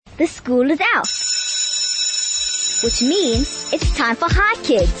the school is out. Which means it's time for Hi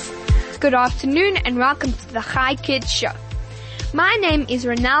Kids. Good afternoon and welcome to the Hi Kids Show. My name is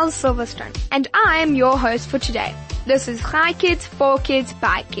Ronelle Silverstone and I am your host for today. This is Hi Kids, for kids,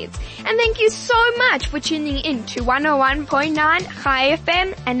 by kids. And thank you so much for tuning in to 101.9 Hi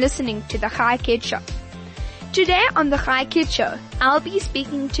FM and listening to the Hi Kids Show. Today on the Hi Kids Show, I'll be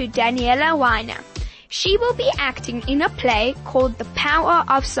speaking to Daniella Winer. She will be acting in a play called The Power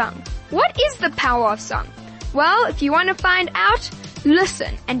of Song. What is the power of song? Well, if you want to find out,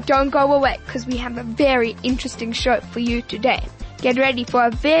 listen and don't go away because we have a very interesting show for you today. Get ready for a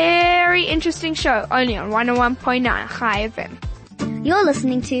very interesting show only on 101.9 Hi FM. You're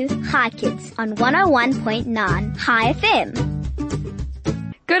listening to Hi Kids on 101.9 Hi FM.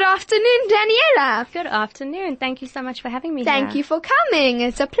 Good afternoon, Daniella. Good afternoon. Thank you so much for having me Thank you for coming.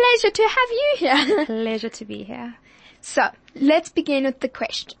 It's a pleasure to have you here. Pleasure to be here. So, let's begin with the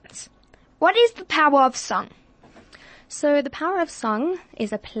questions. What is the power of song? So, The Power of Song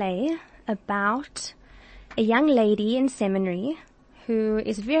is a play about a young lady in seminary who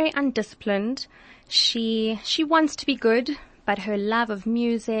is very undisciplined. She wants to be good, but her love of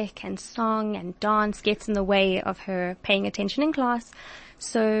music and song and dance gets in the way of her paying attention in class.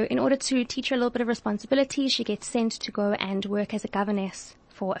 So in order to teach her a little bit of responsibility, she gets sent to go and work as a governess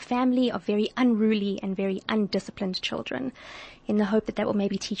for a family of very unruly and very undisciplined children in the hope that that will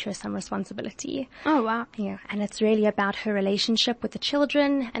maybe teach her some responsibility. Oh, wow. Yeah, and it's really about her relationship with the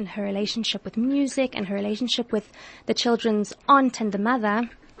children and her relationship with music and her relationship with the children's aunt and the mother,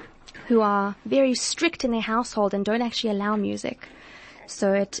 who are very strict in their household and don't actually allow music.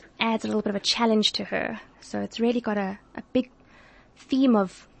 So it adds a little bit of a challenge to her. So it's really got a big theme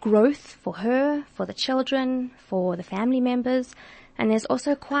of growth for her, for the children, for the family members. And there's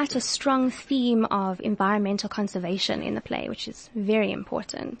also quite a strong theme of environmental conservation in the play, which is very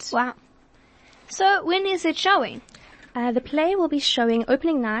important. Wow. So when is it showing? The play will be showing,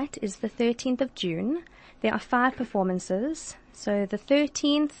 opening night is the 13th of June. There are 5 performances. So the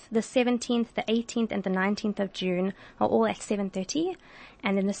 13th, the 17th, the 18th, and the 19th of June are all at 7:30.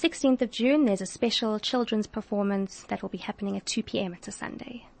 And then the 16th of June, there's a special children's performance that will be happening at 2 p.m. It's a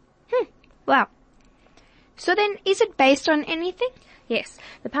Sunday. Wow. So then, is it based on anything? Yes.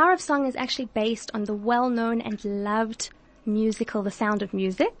 The Power of Song is actually based on the well-known and loved musical The Sound of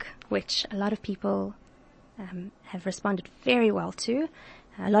Music, which a lot of people have responded very well to.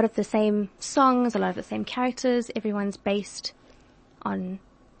 A lot of the same songs, a lot of the same characters. Everyone's based on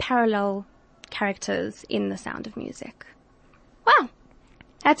parallel characters in The Sound of Music. Wow.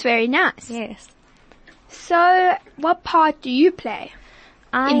 That's very nice. Yes. So, what part do you play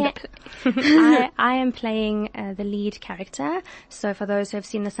in the play? I am playing the lead character. So for those who have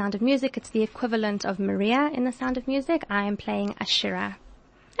seen The Sound of Music, it's the equivalent of Maria in The Sound of Music. I am playing Ashira.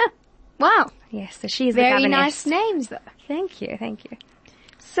 Oh, wow. Yes, so she's the governess. Very nice names, though. Thank you, thank you.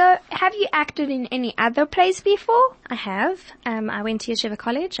 So, have you acted in any other plays before? I have. I went to Yeshiva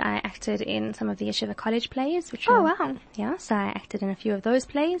College. I acted in some of the Yeshiva College plays. Wow. Yeah, so I acted in a few of those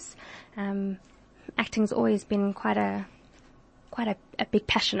plays. Acting's always been quite a big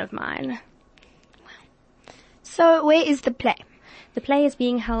passion of mine. Wow. So, where is the play? The play is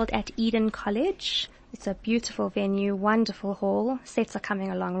being held at Eden College. It's a beautiful venue, wonderful hall. Sets are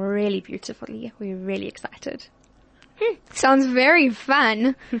coming along really beautifully. We're really excited. Sounds very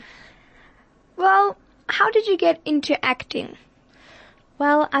fun. Well, how did you get into acting?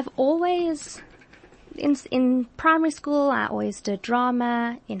 Well, I've always, in primary school, I always did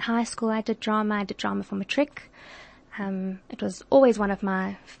drama. In high school, I did drama. I did drama for matric. It was always one of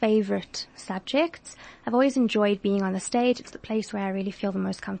my favorite subjects. I've always enjoyed being on the stage. It's the place where I really feel the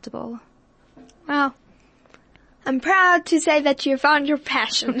most comfortable. Well, I'm proud to say that you found your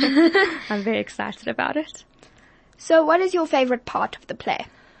passion. I'm very excited about it. So what is your favorite part of the play?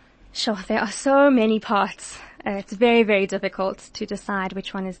 Sure, there are so many parts. It's very, very difficult to decide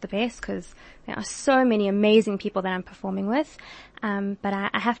which one is the best because there are so many amazing people that I'm performing with. But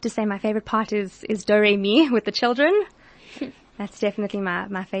I have to say my favorite part is Do Re Mi with the children. That's definitely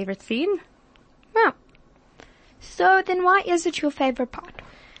my favorite scene. Wow. So then why is it your favorite part?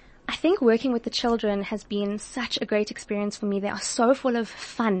 I think working with the children has been such a great experience for me. They are so full of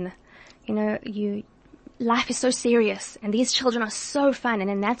fun. You know, life is so serious and these children are so fun,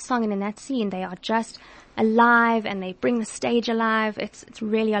 and in that song and in that scene they are just alive and they bring the stage alive. It's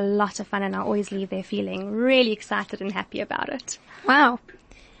really a lot of fun, and I always leave there feeling really excited and happy about it. Wow.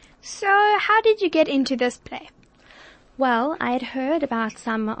 So how did you get into this play? Well, I had heard about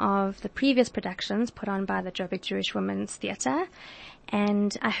some of the previous productions put on by the Joburg Jewish Women's Theatre,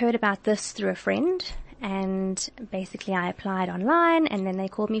 and I heard about this through a friend, and basically I applied online, and then they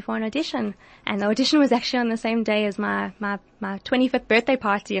called me for an audition. And the audition was actually on the same day as my 25th birthday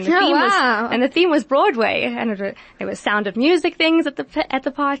party, and the theme was Broadway, and there was Sound of Music things at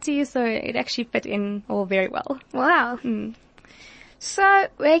the party, so it actually fit in all very well. Wow. So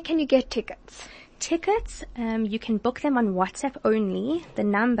where can you get tickets? Tickets, you can book them on WhatsApp only. The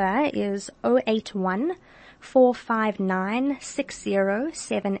number is 081 459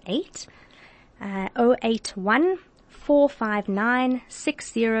 6078. 081 459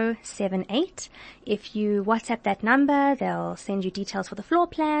 6078. If you WhatsApp that number, they'll send you details for the floor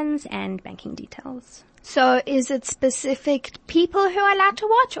plans and banking details. So is it specific people who are allowed to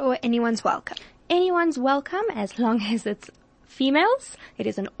watch, or anyone's welcome? Anyone's welcome, as long as it's females. It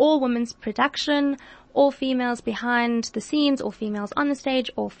is an all-women's production, all females behind the scenes, all females on the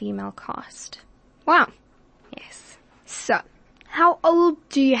stage, all female cast. Wow. Yes. So, how old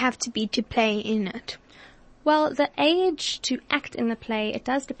do you have to be to play in it? Well, the age to act in the play, it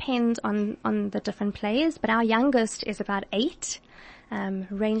does depend on the different plays, but our youngest is about 8,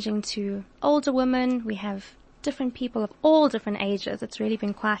 ranging to older women. We have different people of all different ages. It's really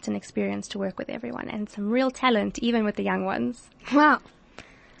been quite an experience to work with everyone, and some real talent, even with the young ones. Wow.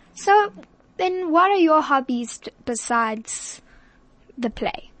 So, then what are your hobbies besides the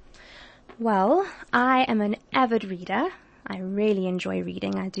play? Well, I am an avid reader. I really enjoy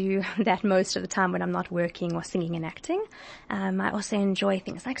reading. I do that most of the time when I'm not working or singing and acting. I also enjoy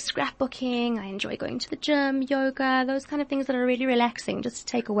things like scrapbooking. I enjoy going to the gym, yoga, those kind of things that are really relaxing, just to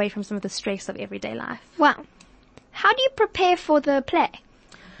take away from some of the stress of everyday life. Wow. How do you prepare for the play?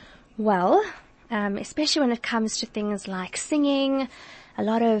 Well, especially when it comes to things like singing, a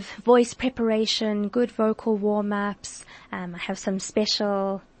lot of voice preparation, good vocal warm-ups. I have some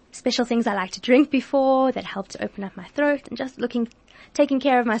special things I like to drink before that help to open up my throat, and just taking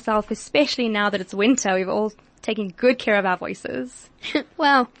care of myself, especially now that it's winter. We've all taken good care of our voices.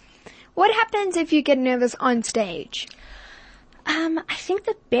 Well, what happens if you get nervous on stage? I think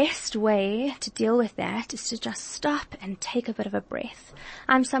the best way to deal with that is to just stop and take a bit of a breath.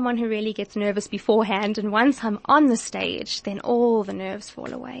 I'm someone who really gets nervous beforehand, and once I'm on the stage, then all the nerves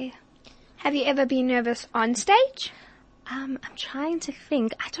fall away. Have you ever been nervous on stage? I'm trying to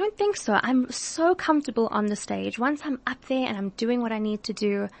think. I don't think so. I'm so comfortable on the stage. Once I'm up there and I'm doing what I need to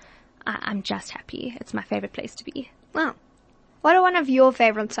do, I'm just happy. It's my favorite place to be. Wow. What are one of your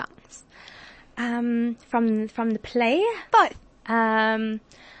favorite songs? From the play? Both. I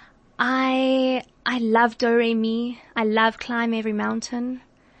love Do Re Mi. I love Climb Every Mountain.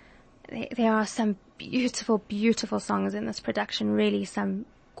 There are some beautiful, beautiful songs in this production. Really, some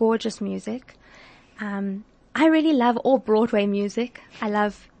gorgeous music. I really love all Broadway music. I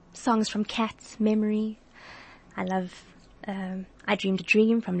love songs from Cats, Memory. I love I Dreamed a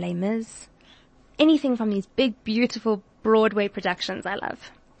Dream from Les Mis. Anything from these big, beautiful Broadway productions I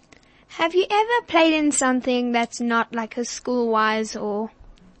love. Have you ever played in something that's not like a school-wise or?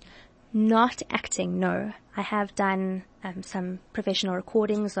 Not acting, no. I have done some professional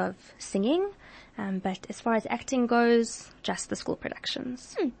recordings of singing, but as far as acting goes, just the school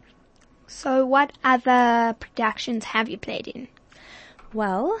productions. So what other productions have you played in?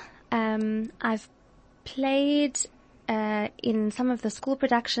 Well, I've played in some of the school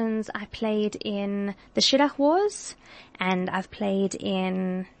productions. I played in the Shirach Wars, and I've played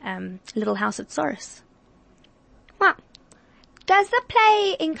in Little House at Soros. Wow. Does the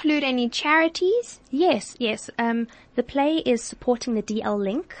play include any charities? Yes. The play is supporting the DL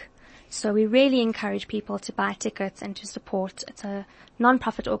Link. So we really encourage people to buy tickets and to support. It's a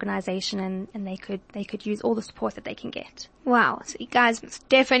non-profit organization, and they could use all the support that they can get. Wow, so you guys must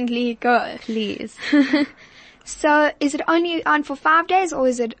definitely go. Please. So is it only on for 5 days, or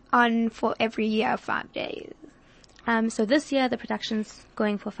is it on for every year 5 days? So this year the production's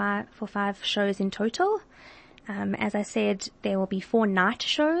going for five shows in total. As I said, there will be 4 night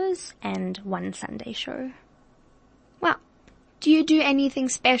shows and 1 Sunday show. Wow. Do you do anything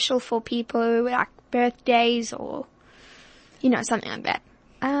special for people, like birthdays or, something like that?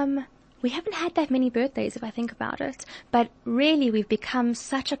 We haven't had that many birthdays, if I think about it. But really, we've become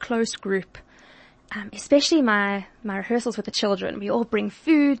such a close group. Especially my rehearsals with the children. We all bring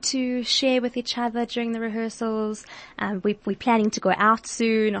food to share with each other during the rehearsals. We're planning to go out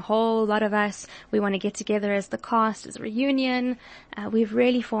soon, a whole lot of us. We want to get together as the cast, as a reunion. We've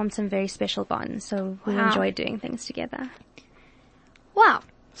really formed some very special bonds, so we enjoy doing things together. Wow.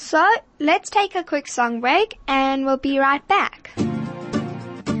 So, let's take a quick song break and we'll be right back.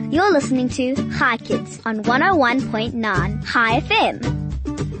 You're listening to Hi Kids on 101.9 Hi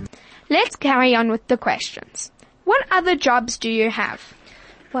FM. Let's carry on with the questions. What other jobs do you have?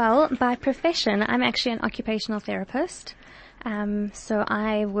 Well, by profession, I'm actually an occupational therapist. So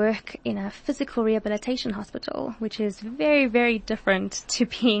I work in a physical rehabilitation hospital, which is very, very different to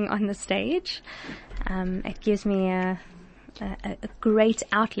being on the stage. It gives me a great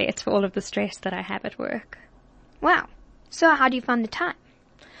outlet for all of the stress that I have at work. Wow. So how do you find the time?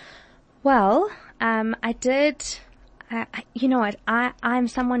 Well, you know what, I'm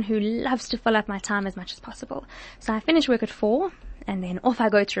someone who loves to fill up my time as much as possible. So I finish work at 4, and then off I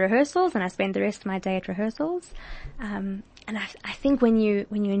go to rehearsals, and I spend the rest of my day at rehearsals. And I think when you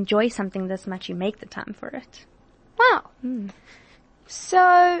enjoy something this much, you make the time for it. Wow.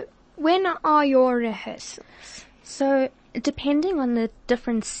 So when are your rehearsals? So depending on the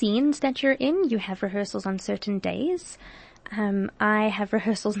different scenes that you're in, you have rehearsals on certain days. I have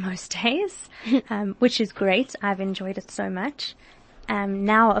rehearsals most days, which is great. I've enjoyed it so much.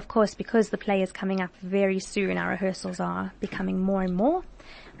 Now, of course, because the play is coming up very soon, our rehearsals are becoming more and more,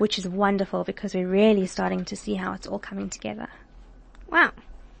 which is wonderful because we're really starting to see how it's all coming together. Wow.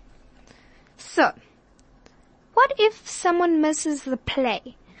 So, what if someone misses the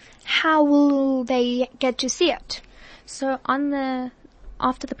play? How will they get to see it? So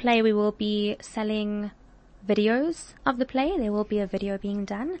after the play, we will be selling videos of the play. There will be a video being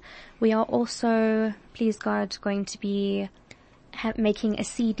done. We are also, please God, going to be making a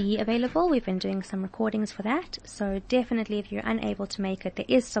CD available. We've been doing some recordings for that. So definitely if you're unable to make it, there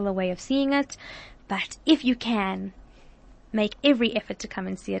is still a way of seeing it. But if you can, make every effort to come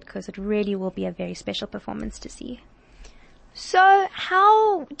and see it because it really will be a very special performance to see. So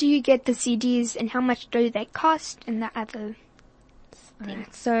how do you get the CDs and how much do they cost and the other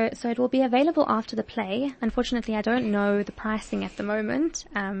things? So it will be available after the play. Unfortunately, I don't know the pricing at the moment,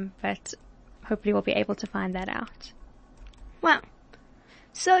 but hopefully we'll be able to find that out. Wow.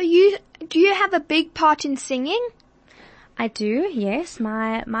 So do you have a big part in singing? I do, yes.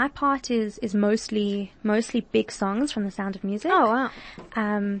 My part is mostly big songs from The Sound of Music. Oh,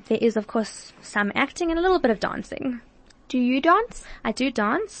 wow. There is, of course, some acting and a little bit of dancing. Do you dance? I do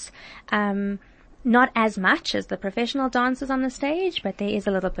dance. Not as much as the professional dancers on the stage, but there is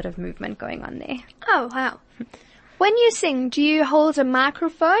a little bit of movement going on there. Oh, wow. When you sing, do you hold a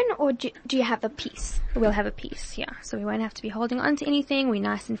microphone or do you have a piece? We'll have a piece, yeah. So we won't have to be holding on to anything. We're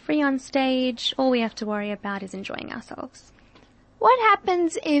nice and free on stage. All we have to worry about is enjoying ourselves. What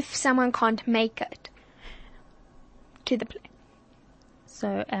happens if someone can't make it to the play?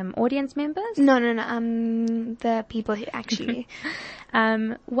 So, audience members? No, the people who actually...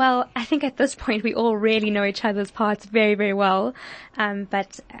 Well, I think at this point we all really know each other's parts very, very well.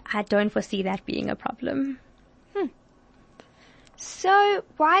 But I don't foresee that being a problem. So,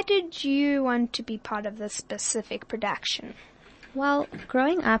 why did you want to be part of this specific production? Well,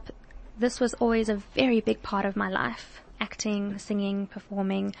 growing up, this was always a very big part of my life. Acting, singing,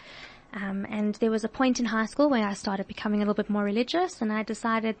 performing. And there was a point in high school where I started becoming a little bit more religious, and I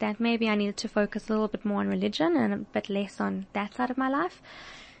decided that maybe I needed to focus a little bit more on religion and a bit less on that side of my life.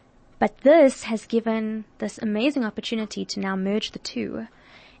 But this has given this amazing opportunity to now merge the two.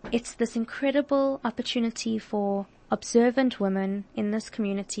 It's this incredible opportunity for observant women in this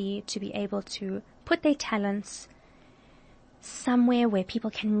community to be able to put their talents somewhere where people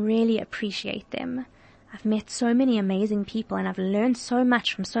can really appreciate them. I've met so many amazing people and I've learned so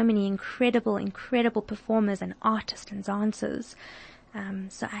much from so many incredible, incredible performers and artists and dancers.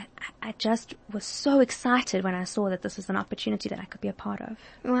 So I just was so excited when I saw that this was an opportunity that I could be a part of.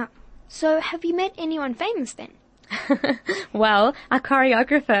 Wow. So have you met anyone famous then? Well, our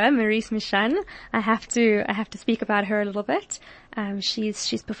choreographer, Maurice Michan, I have to speak about her a little bit.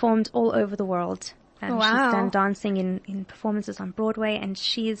 She's performed all over the world. Wow. She's done dancing in performances on Broadway, and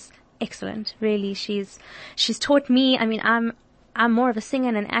she's excellent. Really, she's taught me. I mean, I'm more of a singer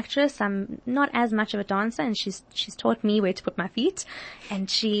and an actress. I'm not as much of a dancer, and she's taught me where to put my feet. And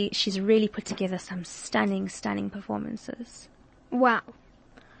she's really put together some stunning performances. Wow.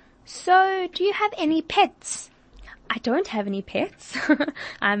 So, do you have any pets? I don't have any pets.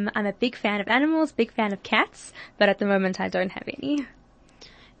 I'm a big fan of animals, big fan of cats, but at the moment I don't have any.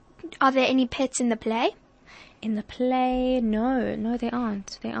 Are there any pets in the play? In the play, no, they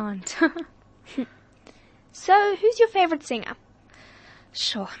aren't. So, who's your favorite singer?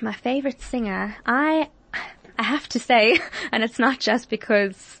 Sure, my favorite singer, I have to say, and it's not just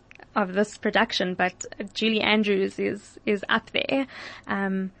because of this production, but Julie Andrews is up there.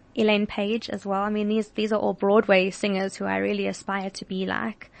 Elaine Page as well. I mean, these are all Broadway singers who I really aspire to be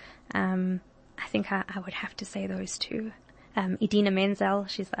like. I think I would have to say those two. Idina Menzel,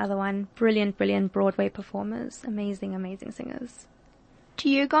 she's the other one. Brilliant Broadway performers. Amazing singers. Do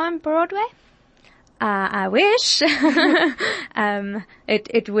you go on Broadway? I wish.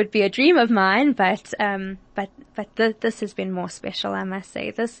 It would be a dream of mine, but this has been more special, I must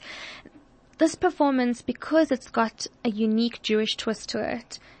say. This performance, because it's got a unique Jewish twist to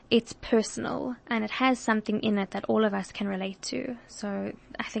it, it's personal and it has something in it that all of us can relate to. So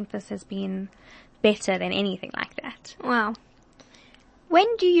I think this has been better than anything like that. Wow.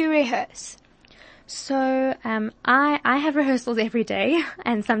 When do you rehearse? So, I have rehearsals every day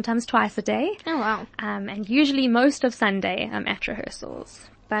and sometimes twice a day. Oh wow. And usually most of Sunday I'm at rehearsals.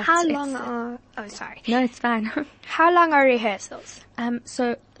 But How long are... Oh, sorry. No, it's fine. How long are rehearsals?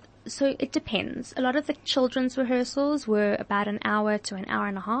 So it depends. A lot of the children's rehearsals were about an hour to an hour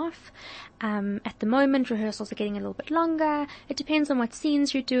and a half. At the moment, rehearsals are getting a little bit longer. It depends on what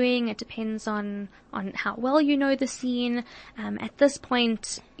scenes you're doing. It depends on how well you know the scene. At this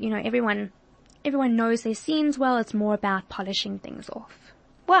point, everyone knows their scenes well. It's more about polishing things off.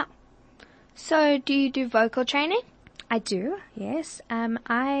 Wow. So do you do vocal training? I do, yes.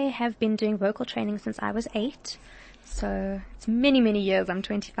 I have been doing vocal training since I was 8. So it's many, many years. I'm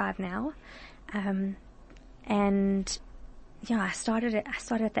 25 now. And yeah, I started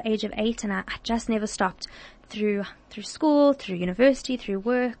at the age of 8 and I just never stopped through school, through university, through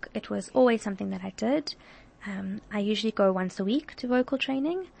work. It was always something that I did. I usually go once a week to vocal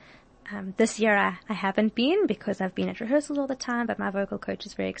training. This year I haven't been because I've been at rehearsals all the time, but my vocal coach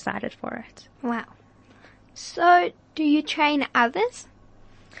is very excited for it. Wow. So do you train others?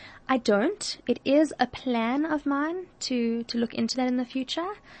 I don't. It is a plan of mine to look into that in the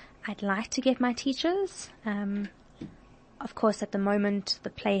future. I'd like to get my teachers. Of course, at the moment, the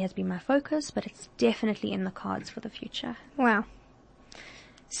play has been my focus, but it's definitely in the cards for the future. Wow.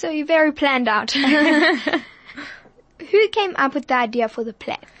 So you're very planned out. Who came up with the idea for the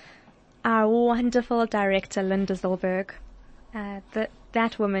play? Our wonderful director, Linda Zolberg.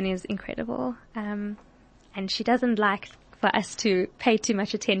 That woman is incredible. And she doesn't like for us to pay too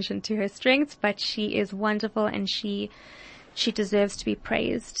much attention to her strengths, but she is wonderful and she deserves to be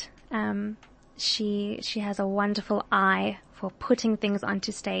praised. She has a wonderful eye for putting things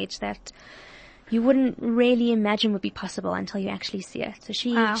onto stage that you wouldn't really imagine would be possible until you actually see it. So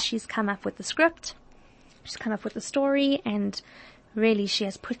she's come up with the script, she's come up with the story, and really she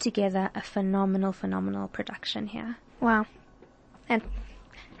has put together a phenomenal production here. Wow. And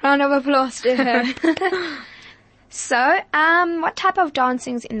round of applause to her. So, what type of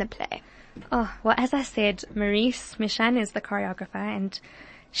dancing's in the play? Oh, well, as I said, Maurice Michan is the choreographer and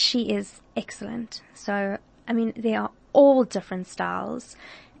she is excellent. So, I mean, they are all different styles.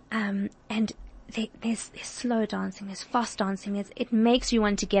 And there's slow dancing, there's fast dancing. It makes you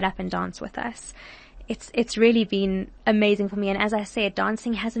want to get up and dance with us. It's really been amazing for me. And as I said,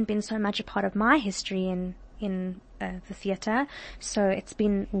 dancing hasn't been so much a part of my history in the theater. So it's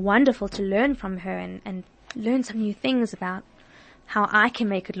been wonderful to learn from her and learn some new things about how I can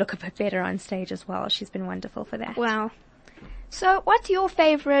make it look a bit better on stage as well. She's been wonderful for that. Wow. So what's your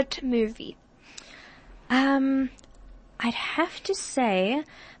favorite movie? I'd have to say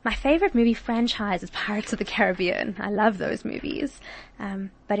my favorite movie franchise is Pirates of the Caribbean. I love those movies.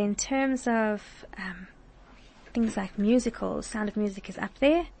 But in terms of things like musicals, Sound of Music is up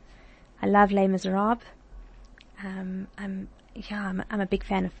there. I love Les Miserables. I'm a big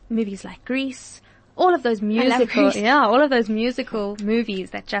fan of movies like Grease. All of those musical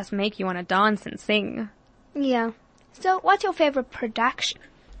movies that just make you want to dance and sing. Yeah. So what's your favorite production?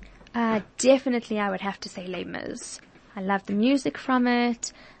 Definitely I would have to say Les Mis. I love the music from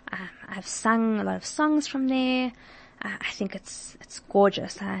it. I've sung a lot of songs from there. I think it's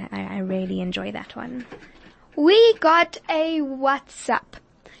gorgeous. I really enjoy that one. We got a WhatsApp.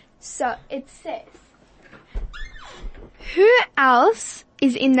 So it says, who else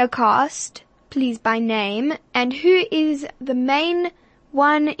is in the cast, please by name, and who is the main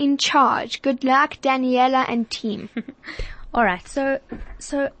one in charge? Good luck, Daniella and team. All right. So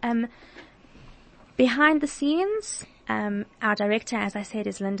behind the scenes, our director, as I said,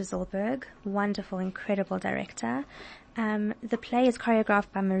 is Linda Zolberg. Wonderful, incredible director. The play is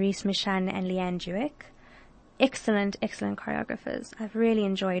choreographed by Maurice Michan and Leanne Jewick. Excellent choreographers. I've really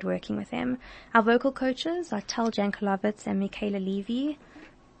enjoyed working with them. Our vocal coaches are Tal Jankolovitz and Michaela Levy.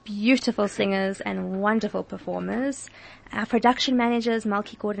 Beautiful singers and wonderful performers. Our production managers,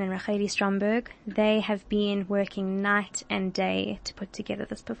 Malky Gordon and Racheli Stromberg, they have been working night and day to put together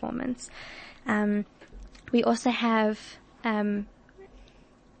this performance. We also have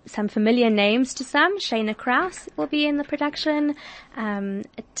some familiar names to some. Shayna Kraus will be in the production,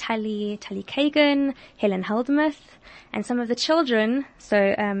 Tully Kagan, Helen Hildmuth, and some of the children.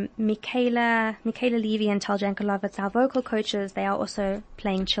 So Michaela Levy and Tal Jankolovitz, our vocal coaches, they are also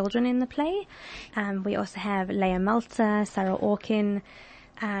playing children in the play. We also have Leah Meltzer, Sarah Orkin,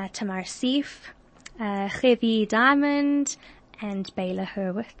 Tamar Seif, Chevi Diamond, and Bayla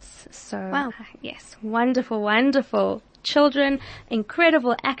Hurwitz. So, wow. Yes, wonderful children,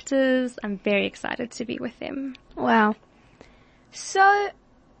 incredible actors. I'm very excited to be with them. Wow. So,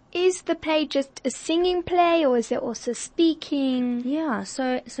 is the play just a singing play, or is there also speaking? Yeah,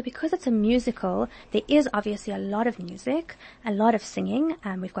 so because it's a musical, there is obviously a lot of music, a lot of singing.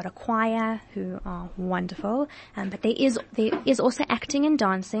 We've got a choir who are wonderful, but there is also acting and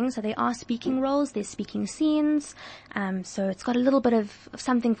dancing. So there are speaking roles, there's speaking scenes. So it's got a little bit of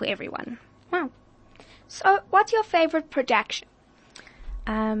something for everyone. Wow. So what's your favorite production?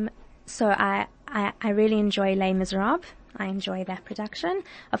 So I really enjoy Les Miserables. I enjoy that production.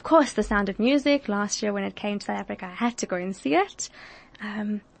 Of course, The Sound of Music. Last year when it came to South Africa, I had to go and see it.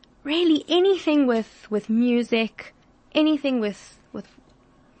 Really anything with music, anything with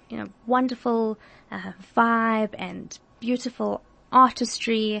wonderful vibe and beautiful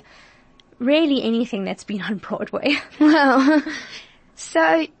artistry. Really anything that's been on Broadway. Wow.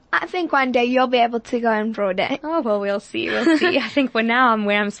 So I think one day you'll be able to go on Broadway. Oh, well, we'll see. I think for now I'm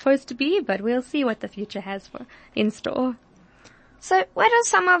where I'm supposed to be, but we'll see what the future has in store. So what are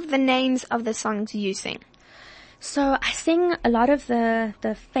some of the names of the songs you sing? So I sing a lot of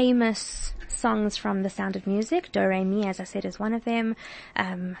the famous songs from The Sound of Music. Do Re Mi, as I said, is one of them.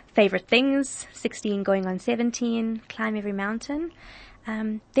 Favorite Things, 16 Going on 17, Climb Every Mountain.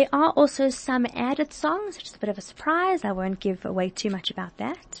 There are also some added songs, which is a bit of a surprise. I won't give away too much about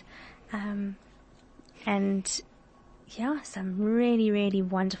that. And yeah, some really, really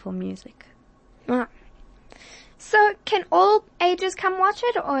wonderful music. Wow. So can all ages come watch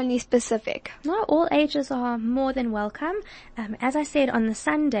it, or only specific? No, all ages are more than welcome. As I said, on the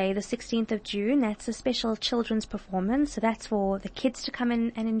Sunday, the 16th of June, that's a special children's performance. So that's for the kids to come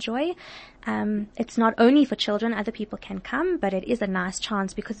in and enjoy. It's not only for children, other people can come, but it is a nice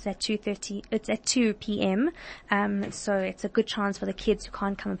chance because it's at 2 p.m. So it's a good chance for the kids who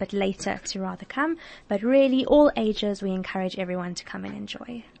can't come a bit later to rather come. But really, all ages, we encourage everyone to come and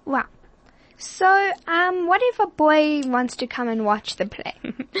enjoy. Wow. So, what if a boy wants to come and watch the play?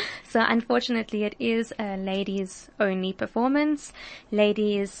 So unfortunately it is a ladies only performance.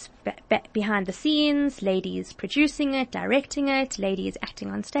 Ladies behind the scenes, ladies producing it, directing it, ladies acting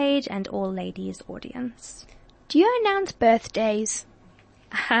on stage, and all ladies audience. Do you announce birthdays?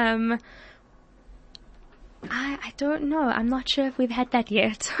 I don't know. I'm not sure if we've had that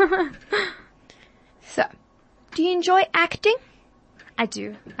yet. So, do you enjoy acting? I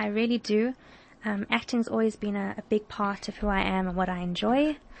do. I really do. Acting's always been a big part of who I am and what I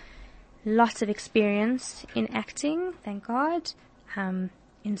enjoy. Lots of experience in acting, thank God.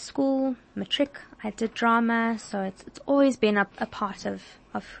 In school, matric, I did drama, so it's always been a part of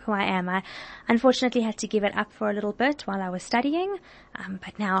who I am. I unfortunately had to give it up for a little bit while I was studying,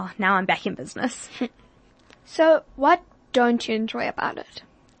 but now I'm back in business. So, what don't you enjoy about it?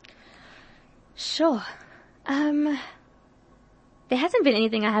 Sure. There hasn't been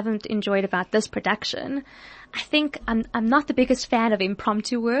anything I haven't enjoyed about this production. I think I'm not the biggest fan of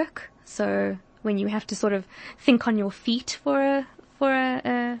impromptu work. So when you have to sort of think on your feet for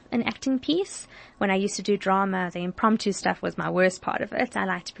an acting piece. When I used to do drama, the impromptu stuff was my worst part of it. I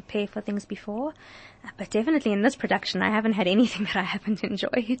like to prepare for things before. But definitely in this production, I haven't had anything that I haven't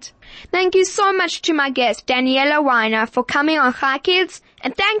enjoyed. Thank you so much to my guest, Daniella Winer, for coming on Hi Kids.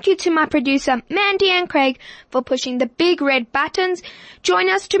 And thank you to my producer, Mandy and Craig, for pushing the big red buttons. Join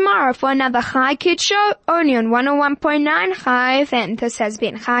us tomorrow for another Hi Kids show, only on 101.9 Hi FM. This has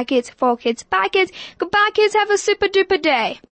been Hi Kids, for Kids, by Kids. Goodbye, kids. Have a super duper day.